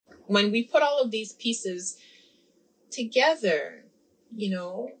when we put all of these pieces together,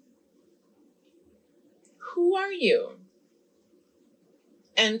 who are you?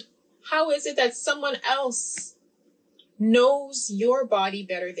 And how is it that someone else knows your body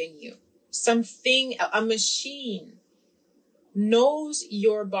better than you? Something, a machine knows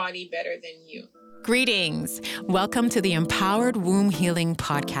your body better than you. Greetings. Welcome to the Empowered Womb Healing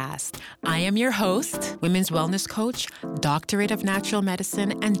Podcast. I am your host, women's wellness coach, doctorate of natural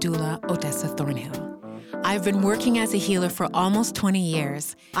medicine, and doula, Odessa Thornhill. I've been working as a healer for almost 20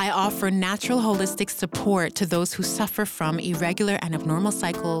 years. I offer natural holistic support to those who suffer from irregular and abnormal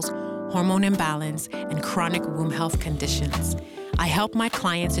cycles, hormone imbalance, and chronic womb health conditions. I help my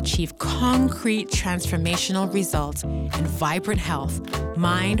clients achieve concrete transformational results and vibrant health,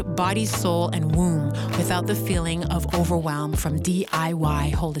 mind, body, soul, and womb without the feeling of overwhelm from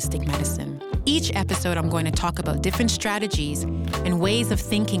DIY holistic medicine. Each episode, I'm going to talk about different strategies and ways of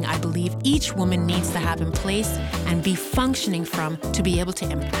thinking I believe each woman needs to have in place and be functioning from to be able to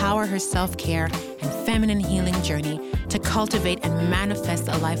empower her self-care and feminine healing journey to cultivate and manifest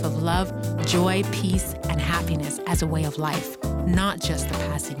a life of love, joy, peace, and happiness as a way of life, not just a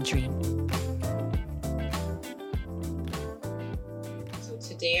passing dream. So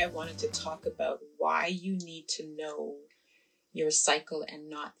today I wanted to talk about why you need to know your cycle and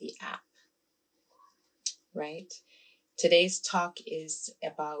not the app, right? Today's talk is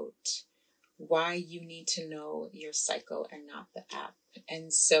about why you need to know your cycle and not the app.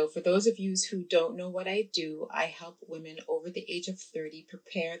 And so for those of you who don't know what I do, I help women over the age of 30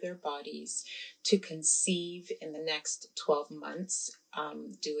 prepare their bodies to conceive in the next 12 months,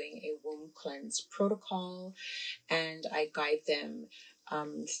 doing a womb cleanse protocol. And I guide them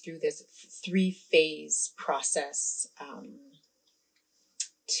through this 3-phase process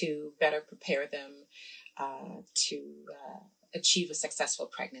to better prepare them to achieve a successful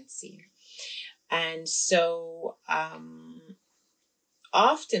pregnancy. And so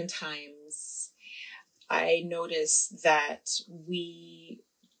oftentimes I notice that we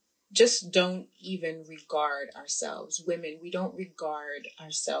just don't even regard ourselves. Women, we don't regard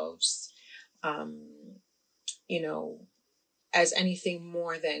ourselves, as anything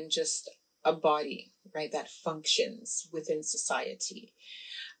more than just a body, right, that functions within society.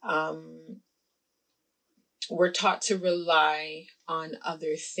 We're taught to rely on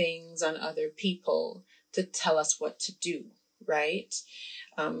other things, on other people to tell us what to do, right?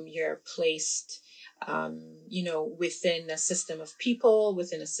 You're placed, within a system of people,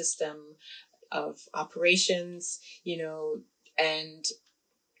 within a system of operations, and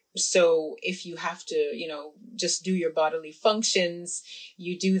so if you have to, just do your bodily functions,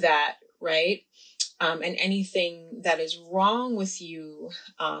 you do that, right? And anything that is wrong with you,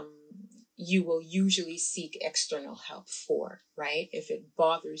 you will usually seek external help for, right? If it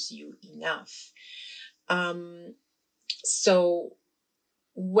bothers you enough. So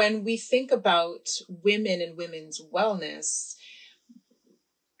when we think about women and women's wellness,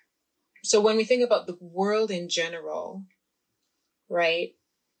 so when we think about the world in general, right?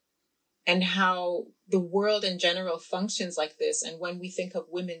 And how the world in general functions like this. And when we think of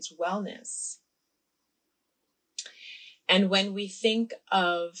women's wellness, and when we think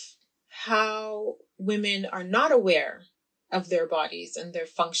of how women are not aware of their bodies and their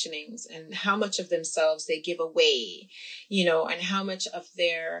functionings and how much of themselves they give away, and how much of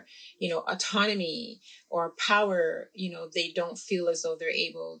their, autonomy or power, they don't feel as though they're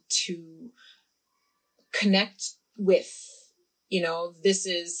able to connect with,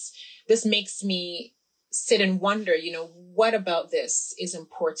 this makes me sit and wonder, what about this is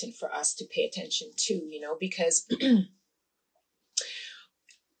important for us to pay attention to, because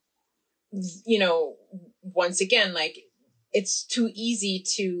once again, like it's too easy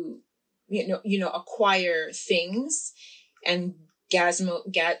to, acquire things and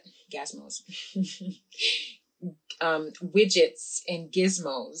gizmos, widgets and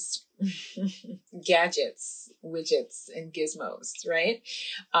gizmos, gadgets, widgets and gizmos, right?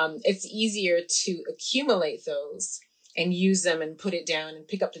 It's easier to accumulate those and use them and put it down and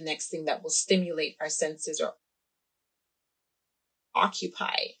pick up the next thing that will stimulate our senses or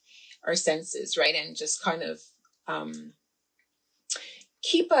occupy our senses, right? And just kind of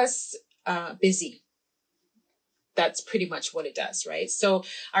keep us busy. That's pretty much what it does, right? So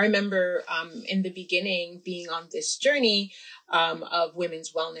I remember in the beginning being on this journey of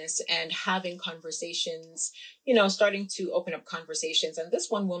women's wellness and having conversations, starting to open up conversations. And this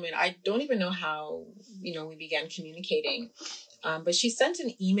one woman, I don't even know how, we began communicating, but she sent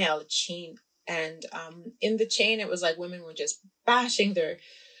an email chain. And in the chain, it was like women were just bashing their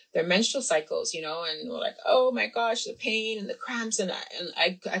their menstrual cycles, you know, and we're like, oh my gosh, the pain and the cramps, and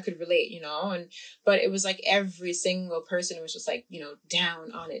I could relate, you know, but it was like every single person was just like, you know,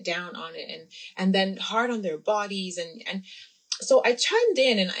 down on it, and then hard on their bodies, and so I chimed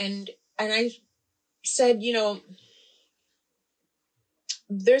in and I said, you know,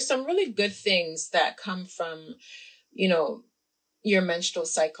 there's some really good things that come from, you know, your menstrual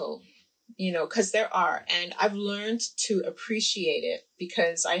cycle, you know, because there are, and I've learned to appreciate it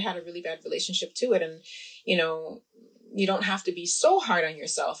because I had a really bad relationship to it. And, you know, you don't have to be so hard on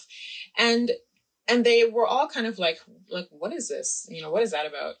yourself. And they were all kind of like, what is this? You know, what is that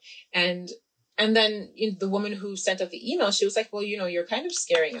about? And then the woman who sent out the email, she was like, well, you know, you're kind of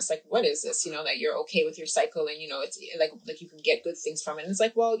scaring us. Like, what is this? You know, that you're okay with your cycle and, you know, it's like you can get good things from it. And it's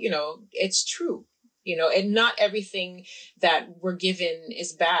like, well, you know, it's true. You know, and not everything that we're given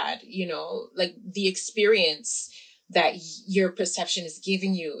is bad, you know, like the experience that your perception is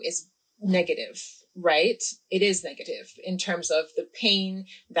giving you is negative, right? It is negative in terms of the pain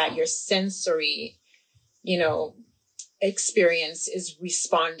that your sensory, you know, experience is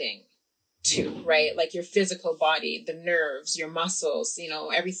responding to, right? Like your physical body, the nerves, your muscles, you know,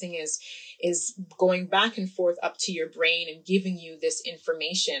 everything is going back and forth up to your brain and giving you this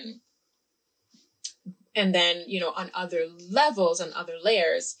information. And then, you know, on other levels, on other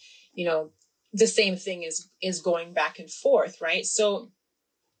layers, you know, the same thing is going back and forth, right? So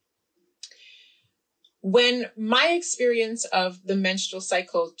when my experience of the menstrual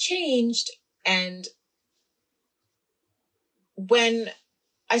cycle changed, and when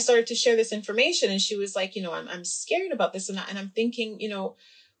I started to share this information, and she was like, you know, I'm scared about this. And I'm thinking, you know,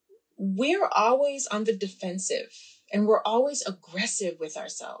 we're always on the defensive and we're always aggressive with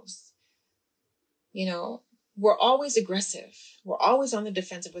ourselves. You know, we're always aggressive. We're always on the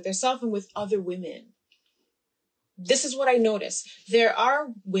defensive with ourselves and with other women. This is what I notice. There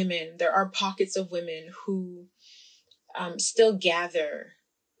are pockets of women who still gather,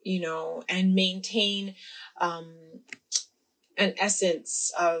 you know, and maintain an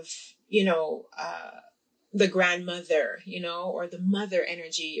essence of, you know, the grandmother, you know, or the mother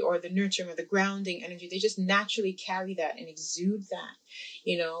energy, or the nurturing or the grounding energy. They just naturally carry that and exude that,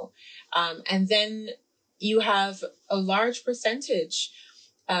 you know. And then you have a large percentage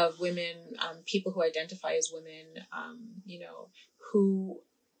of women, people who identify as women, you know, who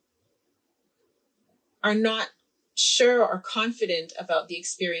are not sure or confident about the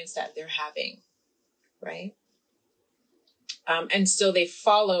experience that they're having, right? And so they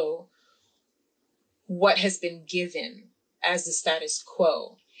follow what has been given as the status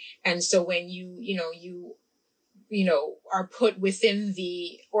quo. And so when you are put within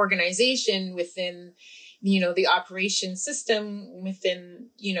the organization, within, you know, the operation system, within,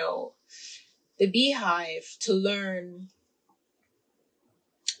 you know, the beehive to learn,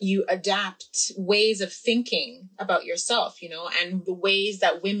 you adapt ways of thinking about yourself, you know, and the ways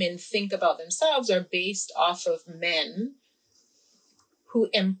that women think about themselves are based off of men who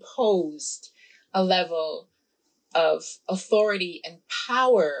imposed a level of authority and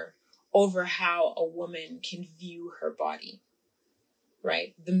power over how a woman can view her body,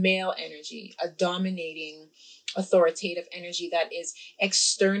 right? The male energy, a dominating, authoritative energy that is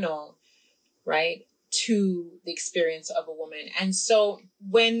external, right, to the experience of a woman. And so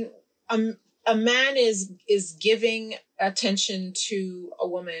when a man is giving attention to a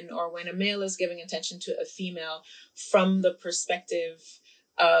woman, or when a male is giving attention to a female from the perspective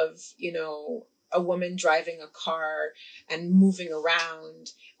of, you know, a woman driving a car and moving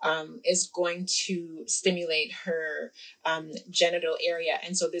around, is going to stimulate her genital area.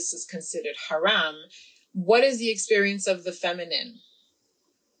 And so this is considered haram. What is the experience of the feminine?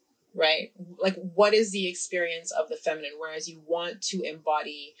 Right? Like, what is the experience of the feminine? Whereas you want to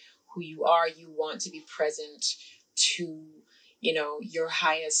embody who you are, you want to be present to, you know, your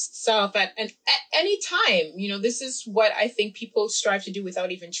highest self at any time. You know, this is what I think people strive to do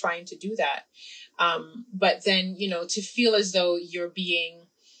without even trying to do that. But then, you know, to feel as though you're being,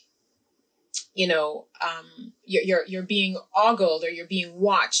 you know, you're being ogled, or you're being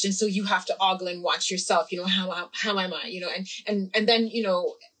watched. And so you have to ogle and watch yourself, you know, how am I, you know, and then, you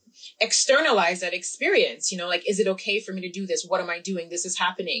know, externalize that experience, you know, like, is it okay for me to do this? What am I doing? This is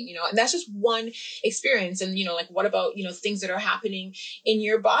happening, you know, and that's just one experience. And, you know, like, what about, you know, things that are happening in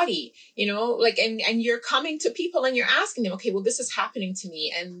your body, you know, like, and you're coming to people and you're asking them, okay, well, this is happening to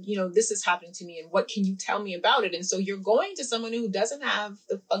me, and, you know, this is happening to me, and what can you tell me about it? And so you're going to someone who doesn't have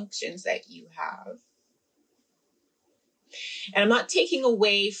the functions that you have. And I'm not taking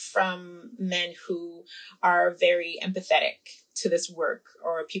away from men who are very empathetic, to this work,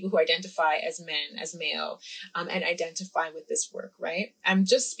 or people who identify as men, as male, and identify with this work, right? I'm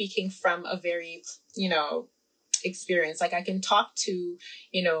just speaking from a very, experience. Like I can talk to,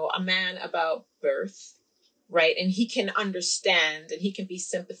 a man about birth, right? And he can understand and he can be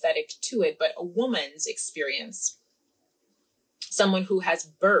sympathetic to it. But a woman's experience, someone who has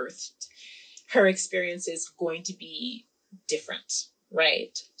birthed, her experience is going to be different,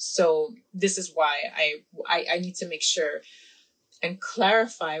 right? So this is why I need to make sure and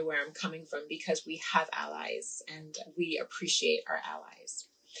clarify where I'm coming from, because we have allies and we appreciate our allies.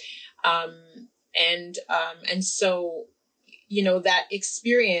 And so, that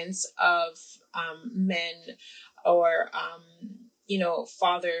experience of men or,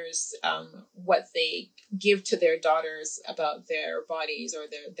 fathers, what they give to their daughters about their bodies or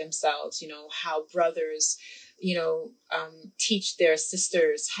themselves, how brothers, teach their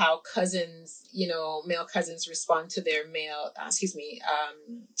sisters, how cousins, male cousins respond to their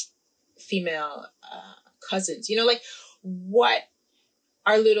female cousins, like what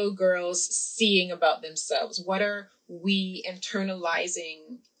are little girls seeing about themselves? What are we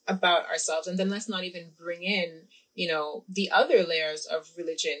internalizing about ourselves? And then let's not even bring in, the other layers of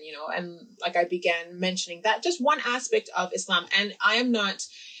religion, and like I began mentioning that just one aspect of Islam. And I am not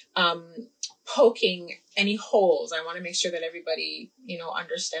poking any holes. I want to make sure that everybody,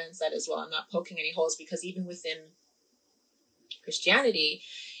 understands that as well. I'm not poking any holes, because even within Christianity,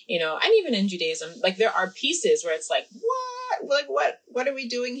 and even in Judaism, like there are pieces where it's like, what are we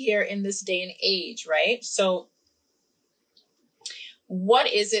doing here in this day and age, right? So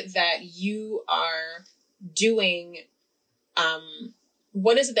what is it that you are doing?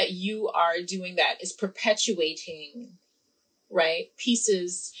 What is it that you are doing that is perpetuating, right,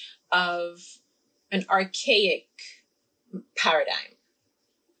 pieces of an archaic paradigm,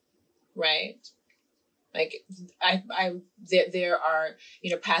 right? Like there are,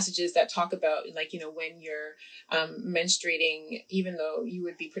 passages that talk about, like, when you're menstruating, even though you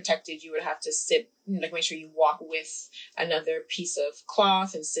would be protected, you would have to sit, like, make sure you walk with another piece of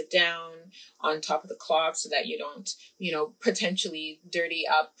cloth and sit down on top of the cloth so that you don't, potentially dirty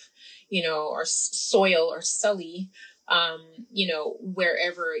up, or soil or sully,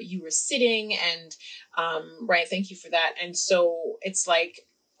 wherever you were sitting. And, right. Thank you for that. And so it's like,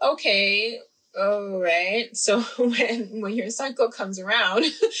 okay, all right. So when your cycle comes around,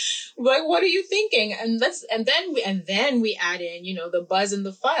 like, what are you thinking? And then we add in, the buzz and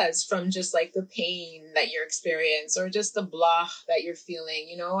the fuzz from just like the pain that you're experiencing, or just the blah that you're feeling,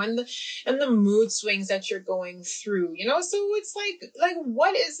 and the mood swings that you're going through, so it's like,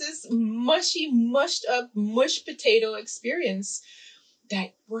 what is this mushed up mush potato experience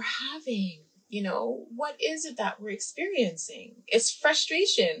that we're having? What is it that we're experiencing? It's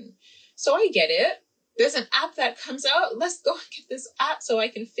frustration. So I get it. There's an app that comes out. Let's go and get this app so I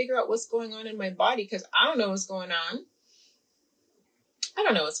can figure out what's going on in my body, because I don't know what's going on.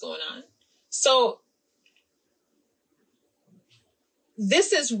 So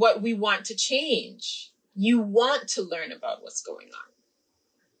this is what we want to change. You want to learn about what's going on.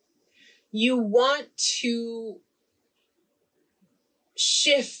 You want to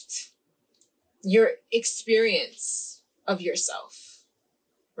shift your experience of yourself,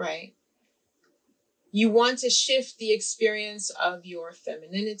 right? You want to shift the experience of your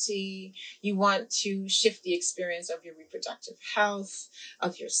femininity. You want to shift the experience of your reproductive health,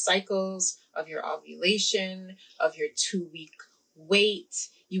 of your cycles, of your ovulation, of your 2-week wait.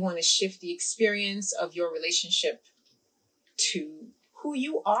 You want to shift the experience of your relationship to who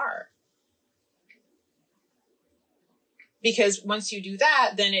you are. Because once you do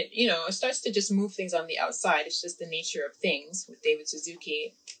that, then it starts to just move things on the outside. It's just the nature of things. With David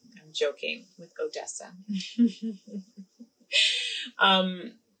Suzuki, I'm joking, with Odessa.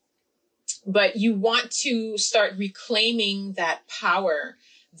 But you want to start reclaiming that power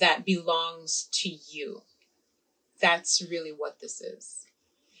that belongs to you. That's really what this is.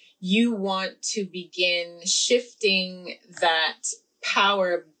 You want to begin shifting that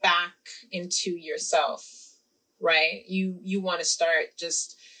power back into yourself. Right? You want to start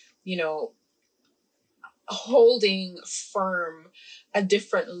just, holding firm a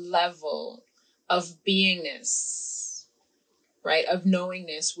different level of beingness, right? Of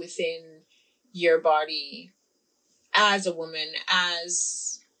knowingness within your body as a woman,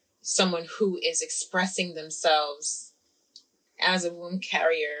 as someone who is expressing themselves as a womb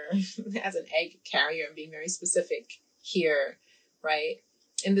carrier, as an egg carrier. I'm being very specific here, right?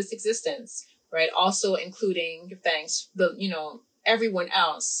 In this existence. Right. Also including, thanks, everyone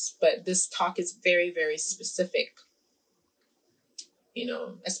else. But this talk is very, very specific,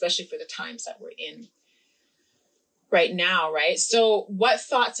 especially for the times that we're in. right now, right? So what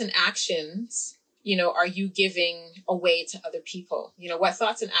thoughts and actions, are you giving away to other people? What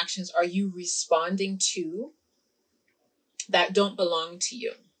thoughts and actions are you responding to that don't belong to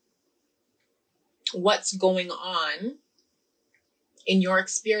you? What's going on in your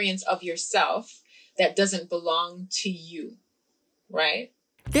experience of yourself that doesn't belong to you, right?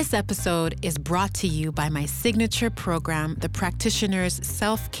 This episode is brought to you by my signature program, the Practitioner's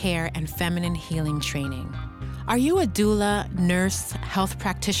Self-Care and Feminine Healing Training. Are you a doula, nurse, health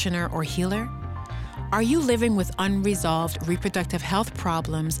practitioner, or healer? Are you living with unresolved reproductive health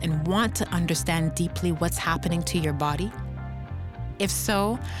problems and want to understand deeply what's happening to your body? If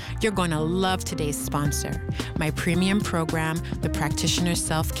so, you're going to love today's sponsor, my premium program, the Practitioner's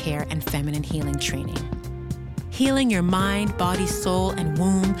Self-Care and Feminine Healing Training. Healing your mind, body, soul, and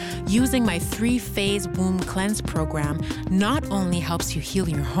womb using my 3-phase womb cleanse program not only helps you heal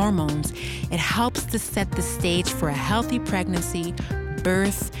your hormones, it helps to set the stage for a healthy pregnancy,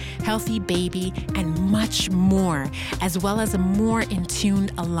 birth, healthy baby, and much more, as well as a more in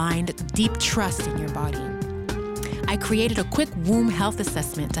tune, aligned, deep trust in your body. I created a quick womb health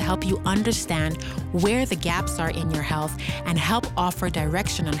assessment to help you understand where the gaps are in your health and help offer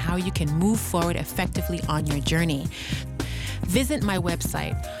direction on how you can move forward effectively on your journey. Visit my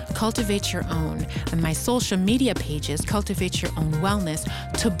website, Cultivate Your Own, and my social media pages, Cultivate Your Own Wellness,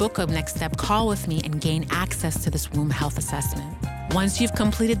 to book a next step call with me and gain access to this womb health assessment. Once you've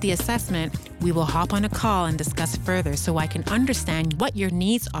completed the assessment, we will hop on a call and discuss further so I can understand what your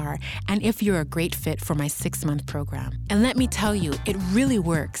needs are and if you're a great fit for my 6-month program. And let me tell you, it really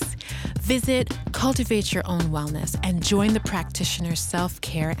works. Visit Cultivate Your Own Wellness and join the Practitioner's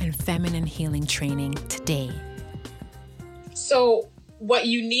Self-Care and Feminine Healing Training today. So what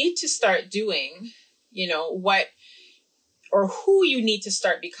you need to start doing, who you need to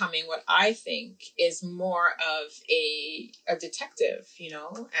start becoming, what I think is more of a detective,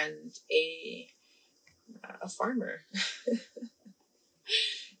 and a farmer.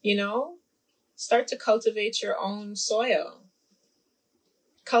 Start to cultivate your own soil.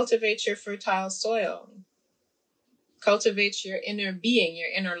 Cultivate your fertile soil. Cultivate your inner being, your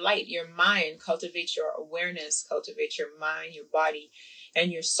inner light, your mind. Cultivate your awareness. Cultivate your mind, your body,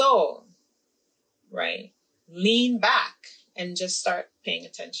 and your soul, right? Lean back and just start paying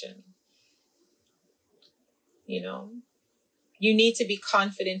attention. You need to be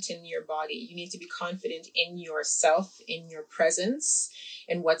confident in your body. You need to be confident in yourself, in your presence,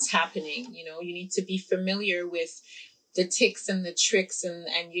 and what's happening. You need to be familiar with the ticks and the tricks and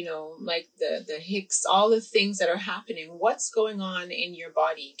like the hicks, all the things that are happening. What's going on in your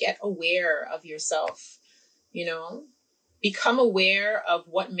body? Get aware of yourself, become aware of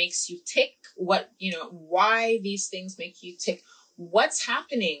what makes you tick, why these things make you tick, what's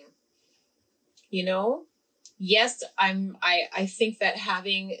happening, Yes, I think that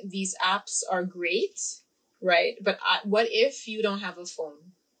having these apps are great, right? But what if you don't have a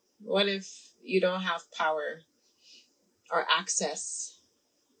phone? What if you don't have power or access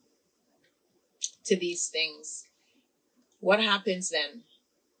to these things? What happens then?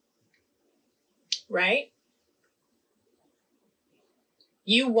 Right?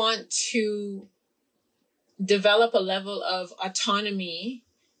 You want to develop a level of autonomy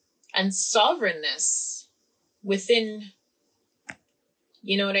and sovereignness within,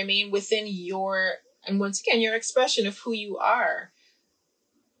 within and once again, your expression of who you are,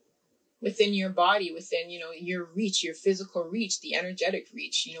 within your body, within, your reach, your physical reach, the energetic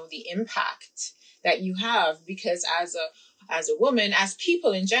reach, the impact that you have. Because as a woman, as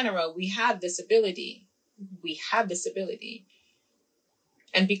people in general, we have this ability.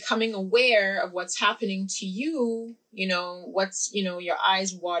 And becoming aware of what's happening to you, your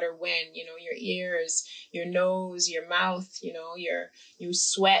eyes water when, your ears, your nose, your mouth, you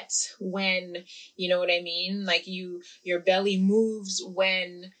sweat when, what I mean? Like your belly moves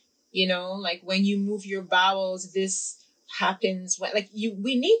when, like when you move your bowels, this happens when,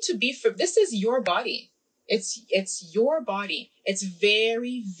 we need to be, this is your body. It's your body. It's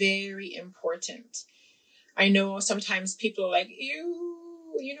very, very important. I know sometimes people are like,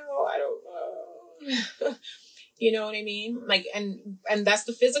 I don't know. You know what I mean? Like, and that's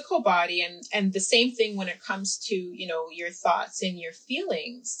the physical body. And the same thing when it comes to, your thoughts and your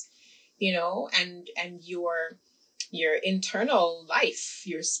feelings, and your internal life,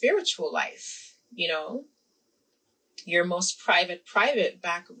 your spiritual life, your most private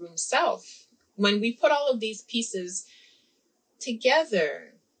backroom self. When we put all of these pieces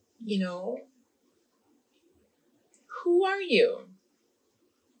together, who are you?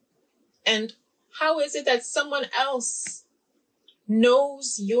 And how is it that someone else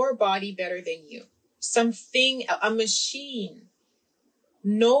knows your body better than you? A machine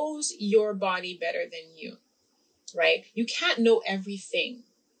knows your body better than you, right? You can't know everything,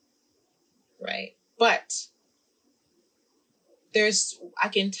 right? But I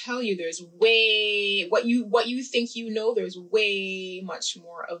can tell you there's what you think you know, there's way much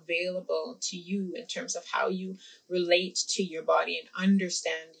more available to you in terms of how you relate to your body and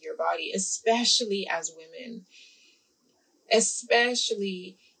understand your body, especially as women,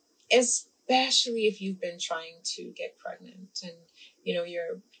 especially if you've been trying to get pregnant and,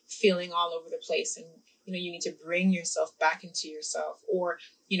 you're feeling all over the place and, you need to bring yourself back into yourself, or,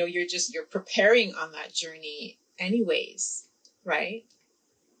 you're preparing on that journey anyways. Right?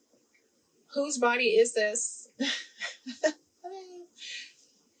 Whose body is this?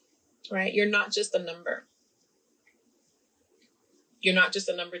 Right? You're not just a number. You're not just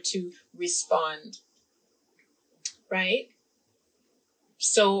a number to respond. Right?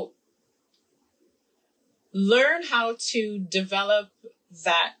 So learn how to develop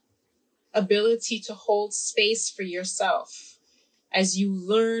that ability to hold space for yourself as you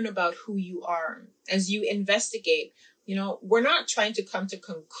learn about who you are, as you investigate. We're not trying to come to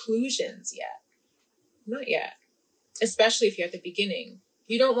conclusions yet. Not yet. Especially if you're at the beginning.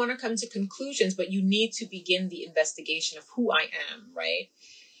 You don't want to come to conclusions, but you need to begin the investigation of who I am, right?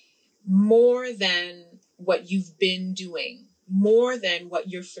 More than what you've been doing, more than what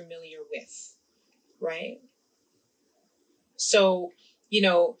you're familiar with, right? So,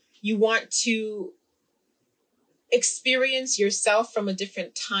 you want to experience yourself from a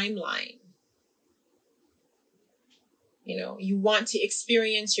different timeline. You want to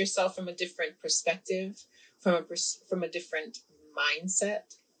experience yourself from a different perspective, from a different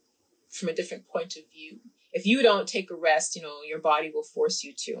mindset, from a different point of view. If you don't take a rest, your body will force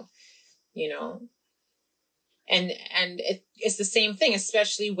you to, and it's the same thing,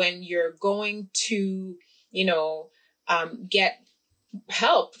 especially when you're going to, get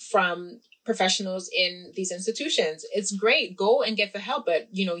help from professionals in these institutions. It's great. Go and get the help, but,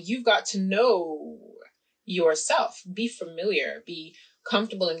 you've got to know yourself, be familiar, be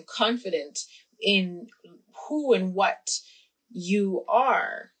comfortable and confident in who and what you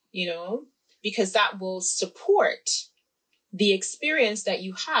are, because that will support the experience that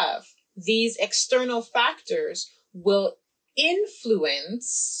you have. These external factors will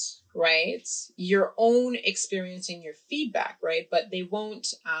influence, right, your own experience and your feedback, right? But they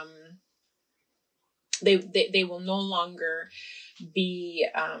won't, they will no longer be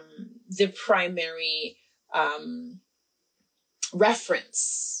the primary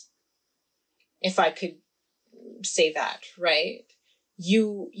reference, if I could say that, right?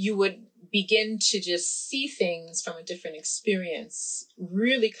 You would begin to just see things from a different experience,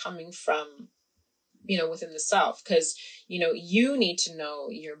 really coming from, within the self, because, you need to know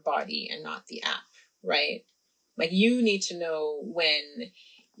your body and not the app, right? Like, you need to know when,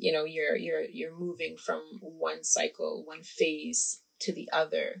 you're moving from one cycle, one phase to the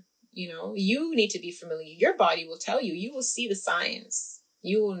other. You need to be familiar. Your body will tell you. You will see the signs.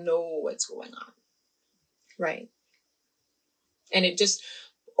 You will know what's going on, right? And it just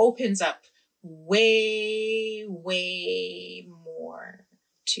opens up way, way more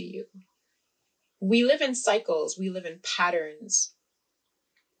to you. We live in cycles. We live in patterns.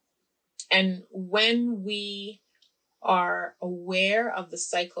 And when we are aware of the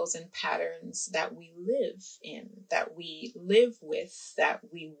cycles and patterns that we live in, that we live with, that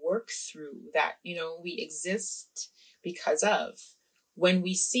we work through, that, we exist because of, when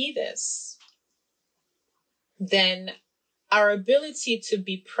we see this, then our ability to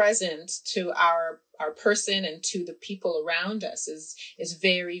be present to our person and to the people around us is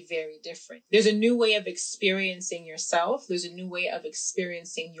very, very different. There's a new way of experiencing yourself. There's a new way of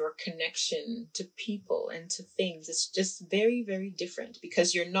experiencing your connection to people and to things. It's just very, very different,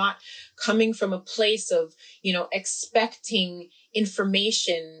 because you're not coming from a place of, expecting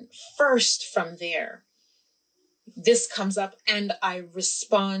information first from there. This comes up and I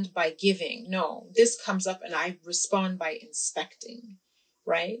respond by giving. No, this comes up and I respond by inspecting,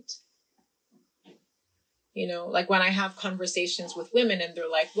 right? Like when I have conversations with women and they're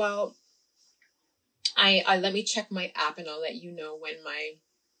like, well, I let me check my app and I'll let you know when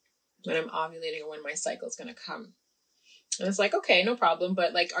I'm ovulating or when my cycle is going to come. And it's like, okay, no problem.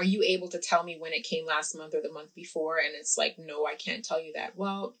 But like, are you able to tell me when it came last month or the month before? And it's like, no, I can't tell you that.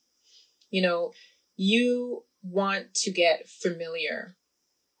 Well, you want to get familiar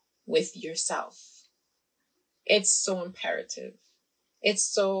with yourself. It's so imperative. It's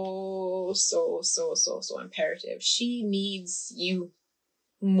so imperative. She needs you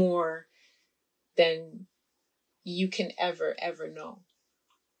more than you can ever know.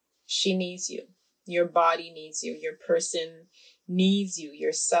 She needs you. Your body needs you. Your person needs you.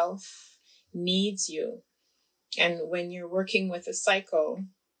 Yourself needs you. And when you're working with a cycle,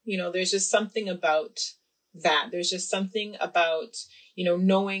 there's just something about that. There's just something about,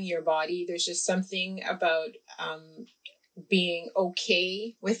 knowing your body. There's just something about being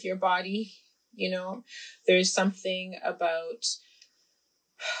okay with your body. There's something about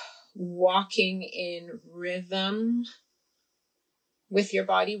walking in rhythm with your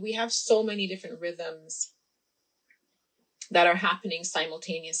body. We have so many different rhythms that are happening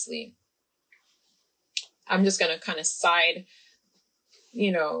simultaneously. I'm just going to kind of side,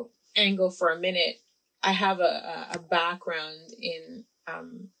 angle for a minute. I have a background in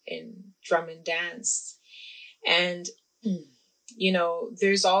drum and dance. And,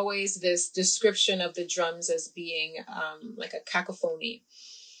 there's always this description of the drums as being like a cacophony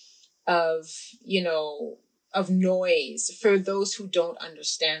of noise for those who don't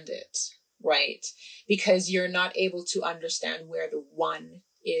understand it, right? Because you're not able to understand where the one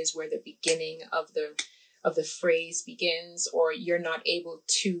is, where the beginning of the phrase begins, or you're not able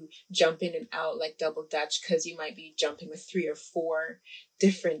to jump in and out like double dutch because you might be jumping with 3 or 4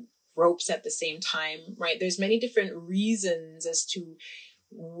 different ropes at the same time, right? There's many different reasons as to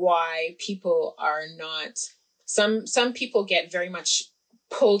why people are not, some people get very much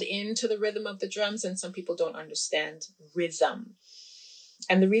pulled into the rhythm of the drums, and some people don't understand rhythm.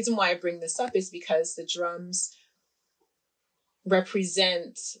 And the reason why I bring this up is because the drums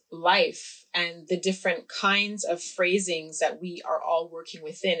represent life and the different kinds of phrasings that we are all working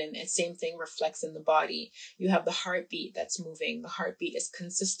within. And the same thing reflects in the body. You have the heartbeat that's moving. The heartbeat is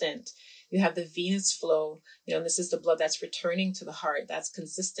consistent. You have the venous flow. This is the blood that's returning to the heart. That's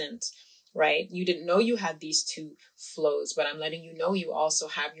consistent, right? You didn't know you had these 2 flows, but I'm letting you know you also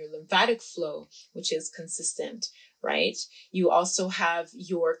have your lymphatic flow, which is consistent, right? You also have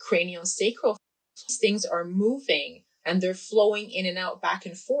your craniosacral. Things are moving and they're flowing in and out, back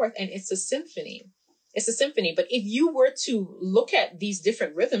and forth. And it's a symphony. It's a symphony. But if you were to look at these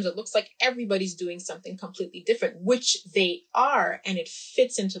different rhythms, it looks like everybody's doing something completely different, which they are. And it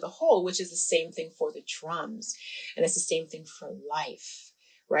fits into the whole, which is the same thing for the drums. And it's the same thing for life,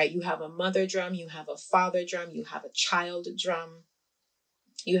 right? You have a mother drum, you have a father drum, you have a child drum.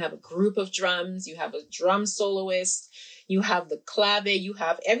 You have a group of drums, you have a drum soloist, you have the clave, you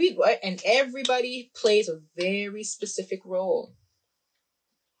have everybody plays a very specific role,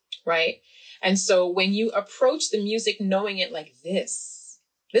 right? And so when you approach the music knowing it like this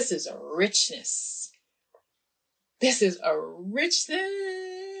is a richness. This is a richness.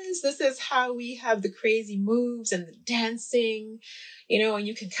 This is how we have the crazy moves and the dancing, and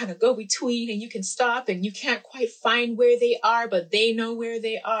you can kind of go between and you can stop and you can't quite find where they are, but they know where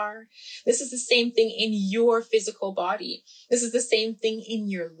they are. This is the same thing in your physical body. This is the same thing in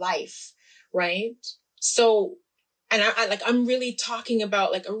your life, right? So, and I'm really talking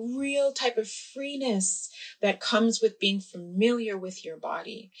about like a real type of freeness that comes with being familiar with your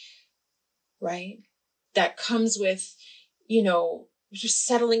body, right? That comes with, just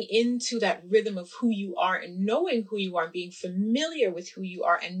settling into that rhythm of who you are and knowing who you are and being familiar with who you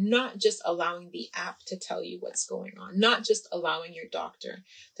are, and not just allowing the app to tell you what's going on, not just allowing your doctor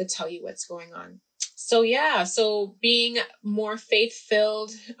to tell you what's going on. So being more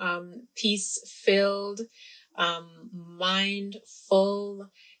faith-filled, peace-filled, mindful,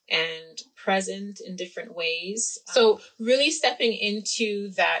 and present in different ways. So really stepping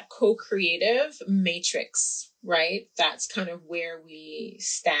into that co-creative matrix, right? That's kind of where we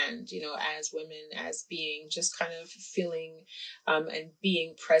stand, as women, as being just kind of feeling and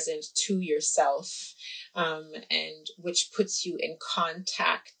being present to yourself, and which puts you in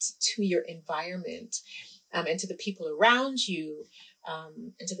contact to your environment, and to the people around you,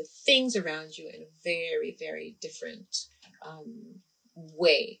 and to the things around you in a very, very different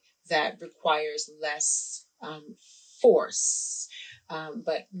way that requires less force,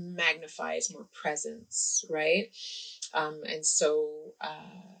 but magnifies more presence, right? And so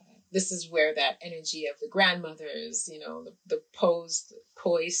this is where that energy of the grandmothers, the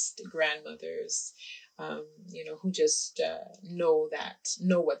poised grandmothers, who just know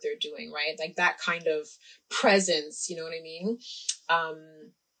what they're doing, right? Like that kind of presence, you know what I mean?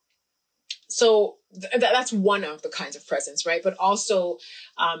 So that's one of the kinds of presence, right? But also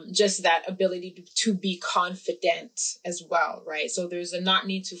just that ability to be confident as well, right? So there's a not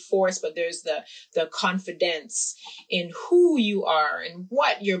need to force, but there's the confidence in who you are and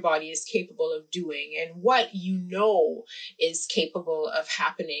what your body is capable of doing and what is capable of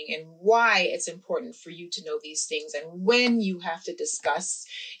happening and why it's important for you to know these things. And when you have to discuss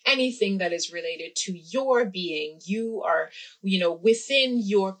anything that is related to your being, you are, within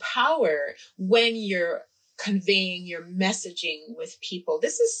your power when you're conveying your messaging with people.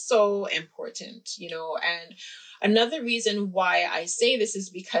 This is so important, and another reason why I say this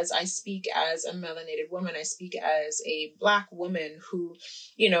is because I speak as a melanated woman. I speak as a Black woman who,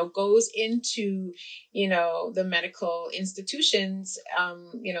 goes into, the medical institutions,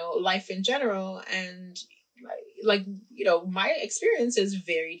 life in general. And my experience is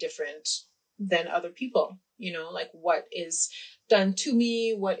very different than other people, what is done to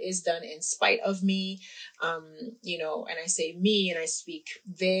me, what is done in spite of me, and I say me, and I speak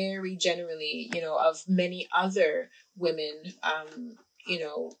very generally, of many other women,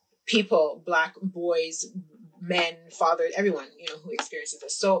 people, Black boys, men, fathers, everyone, who experiences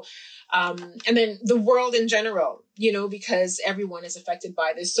this. So, and then the world in general, because everyone is affected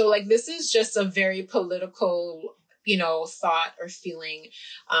by this. So this is just a very political, thought or feeling.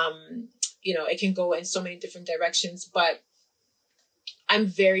 It can go in so many different directions, but I'm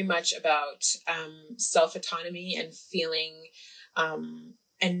very much about self-autonomy and feeling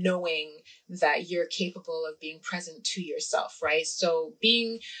and knowing that you're capable of being present to yourself, right? So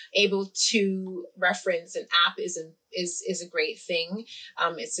being able to reference an app is a great thing.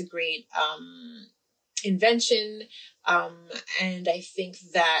 It's a great invention. And I think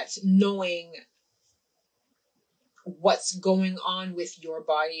that knowing what's going on with your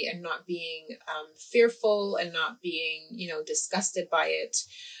body and not being fearful and not being, disgusted by it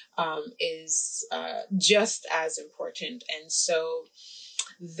is just as important. And so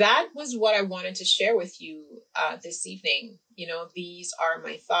that was what I wanted to share with you this evening. These are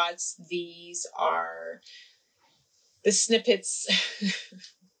my thoughts. These are the snippets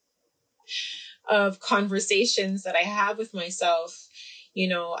of conversations that I have with myself,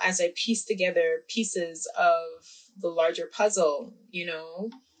 as I piece together pieces of the larger puzzle,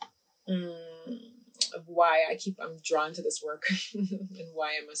 of why I'm drawn to this work and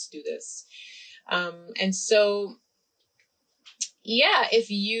why I must do this. And so, yeah,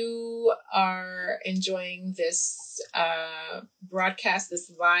 if you are enjoying this broadcast, this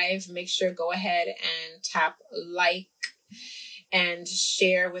live, make sure go ahead and tap like and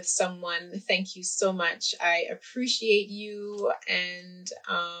share with someone. Thank you so much. I appreciate you. And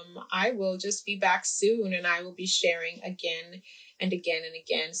I will just be back soon, and I will be sharing again and again and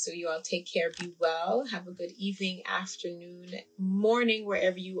again. So you all take care, be well, have a good evening, afternoon, morning,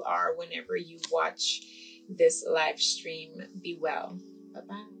 wherever you are, whenever you watch this live stream. Be well.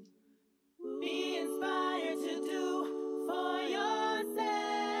 Bye-bye. Be inspired to do for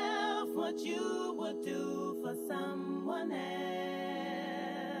yourself what you would do for someone else.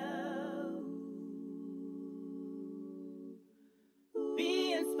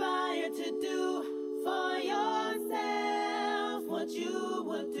 Be inspired to do for yourself what you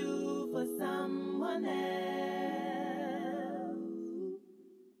would do for someone else.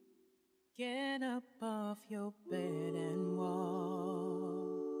 Get up off your bed and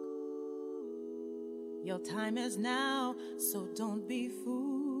walk. Your time is now, so don't be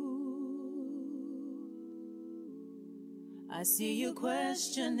fooled. I see you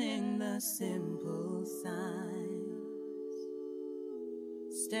questioning the simple signs.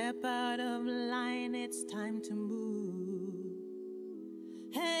 Step out of line, it's time to move.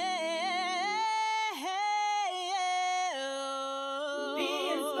 Hey, be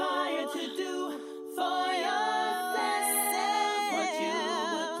inspired to do for yourself what you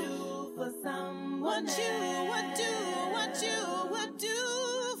would do for someone else. What you would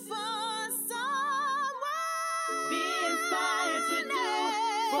do for someone. Be inspired to do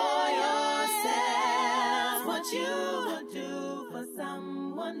for yourself what you would do for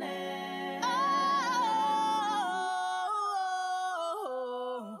someone else.